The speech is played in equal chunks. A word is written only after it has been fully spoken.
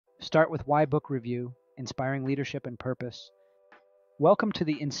Start with Why Book Review, Inspiring Leadership and Purpose. Welcome to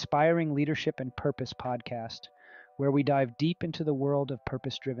the Inspiring Leadership and Purpose podcast, where we dive deep into the world of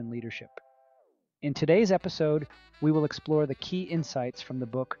purpose-driven leadership. In today's episode, we will explore the key insights from the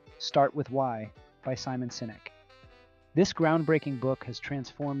book Start with Why by Simon Sinek. This groundbreaking book has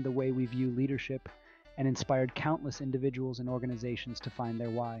transformed the way we view leadership and inspired countless individuals and organizations to find their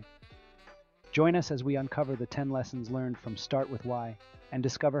why. Join us as we uncover the 10 lessons learned from Start with Why and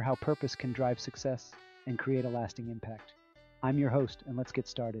discover how purpose can drive success and create a lasting impact. I'm your host, and let's get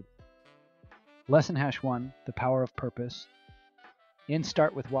started. Lesson #1, The Power of Purpose. In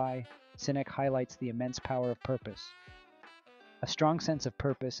Start with Why, Sinek highlights the immense power of purpose. A strong sense of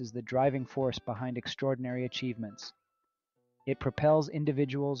purpose is the driving force behind extraordinary achievements. It propels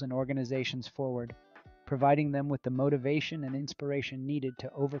individuals and organizations forward, providing them with the motivation and inspiration needed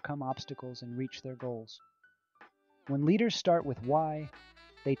to overcome obstacles and reach their goals. When leaders start with why,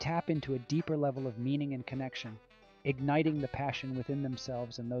 they tap into a deeper level of meaning and connection, igniting the passion within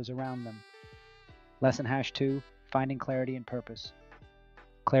themselves and those around them. Lesson #2, Finding Clarity and Purpose.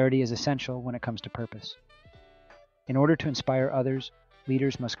 Clarity is essential when it comes to purpose. In order to inspire others,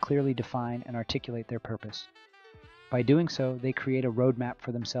 leaders must clearly define and articulate their purpose. By doing so, they create a roadmap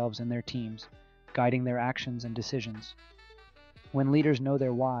for themselves and their teams, guiding their actions and decisions. When leaders know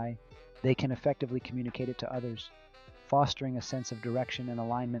their why, they can effectively communicate it to others, fostering a sense of direction and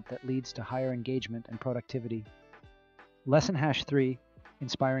alignment that leads to higher engagement and productivity. Lesson #3,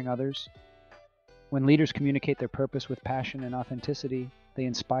 Inspiring Others. When leaders communicate their purpose with passion and authenticity, they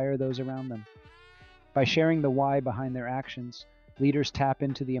inspire those around them. By sharing the why behind their actions, leaders tap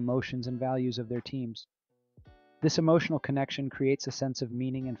into the emotions and values of their teams. This emotional connection creates a sense of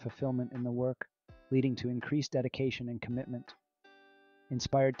meaning and fulfillment in the work, leading to increased dedication and commitment.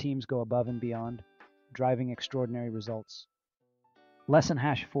 Inspired teams go above and beyond, driving extraordinary results. Lesson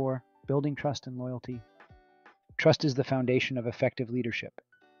 #4, Building Trust and Loyalty. Trust is the foundation of effective leadership.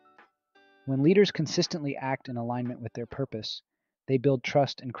 When leaders consistently act in alignment with their purpose, they build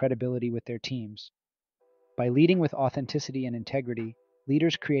trust and credibility with their teams. By leading with authenticity and integrity,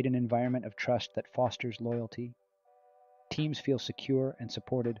 leaders create an environment of trust that fosters loyalty. Teams feel secure and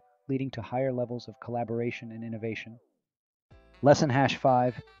supported, leading to higher levels of collaboration and innovation. Lesson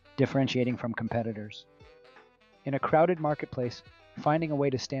 #5, Differentiating from Competitors. In a crowded marketplace, finding a way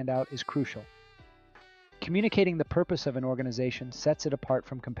to stand out is crucial. Communicating the purpose of an organization sets it apart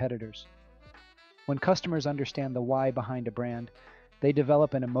from competitors. When customers understand the why behind a brand, they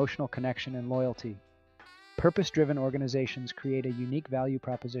develop an emotional connection and loyalty. Purpose-driven organizations create a unique value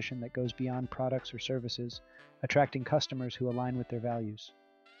proposition that goes beyond products or services, attracting customers who align with their values.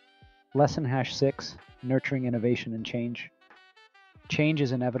 Lesson #6, Nurturing Innovation and Change. Change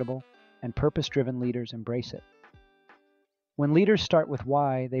is inevitable, and purpose-driven leaders embrace it. When leaders start with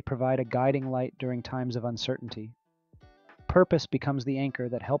why, they provide a guiding light during times of uncertainty. Purpose becomes the anchor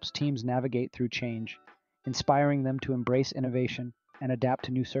that helps teams navigate through change, inspiring them to embrace innovation and adapt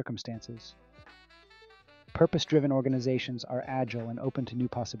to new circumstances. Purpose-driven organizations are agile and open to new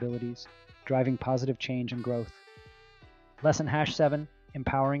possibilities, driving positive change and growth. Lesson #7,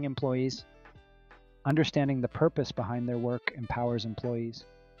 Empowering Employees. Understanding the purpose behind their work empowers employees.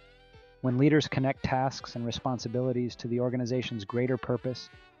 When leaders connect tasks and responsibilities to the organization's greater purpose,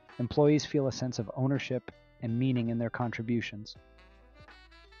 employees feel a sense of ownership and meaning in their contributions.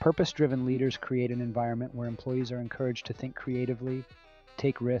 Purpose-driven leaders create an environment where employees are encouraged to think creatively,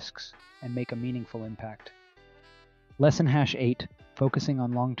 take risks, and make a meaningful impact. Lesson #8, Focusing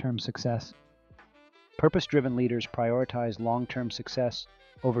on Long-Term Success. Purpose-driven leaders prioritize long-term success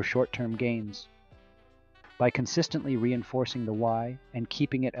over short-term gains. By consistently reinforcing the why and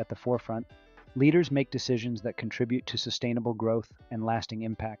keeping it at the forefront, leaders make decisions that contribute to sustainable growth and lasting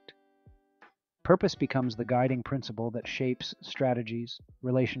impact. Purpose becomes the guiding principle that shapes strategies,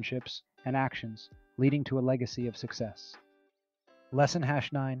 relationships, and actions, leading to a legacy of success. Lesson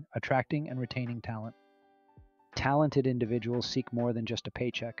 #9, Attracting and Retaining Talent. Talented individuals seek more than just a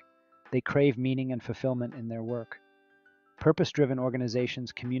paycheck. They crave meaning and fulfillment in their work. Purpose-driven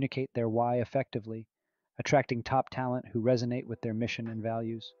organizations communicate their why effectively, attracting top talent who resonate with their mission and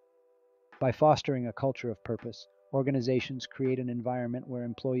values. By fostering a culture of purpose, organizations create an environment where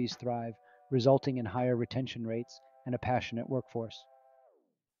employees thrive, resulting in higher retention rates and a passionate workforce.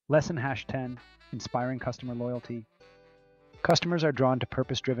 Lesson #10, Inspiring Customer Loyalty. Customers are drawn to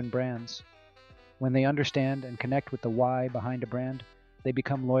purpose-driven brands. When they understand and connect with the why behind a brand, they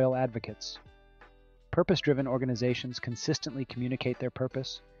become loyal advocates. Purpose-driven organizations consistently communicate their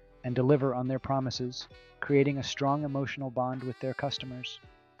purpose and deliver on their promises, creating a strong emotional bond with their customers.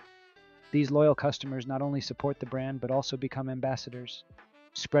 These loyal customers not only support the brand but also become ambassadors,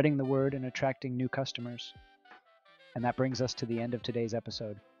 spreading the word and attracting new customers. And that brings us to the end of today's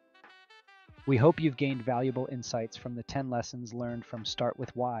episode. We hope you've gained valuable insights from the 10 lessons learned from Start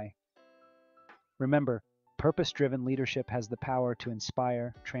With Why. Remember, purpose-driven leadership has the power to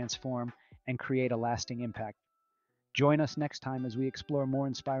inspire, transform, and create a lasting impact. Join us next time as we explore more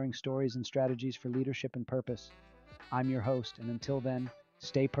inspiring stories and strategies for leadership and purpose. I'm your host, and until then,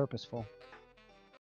 stay purposeful.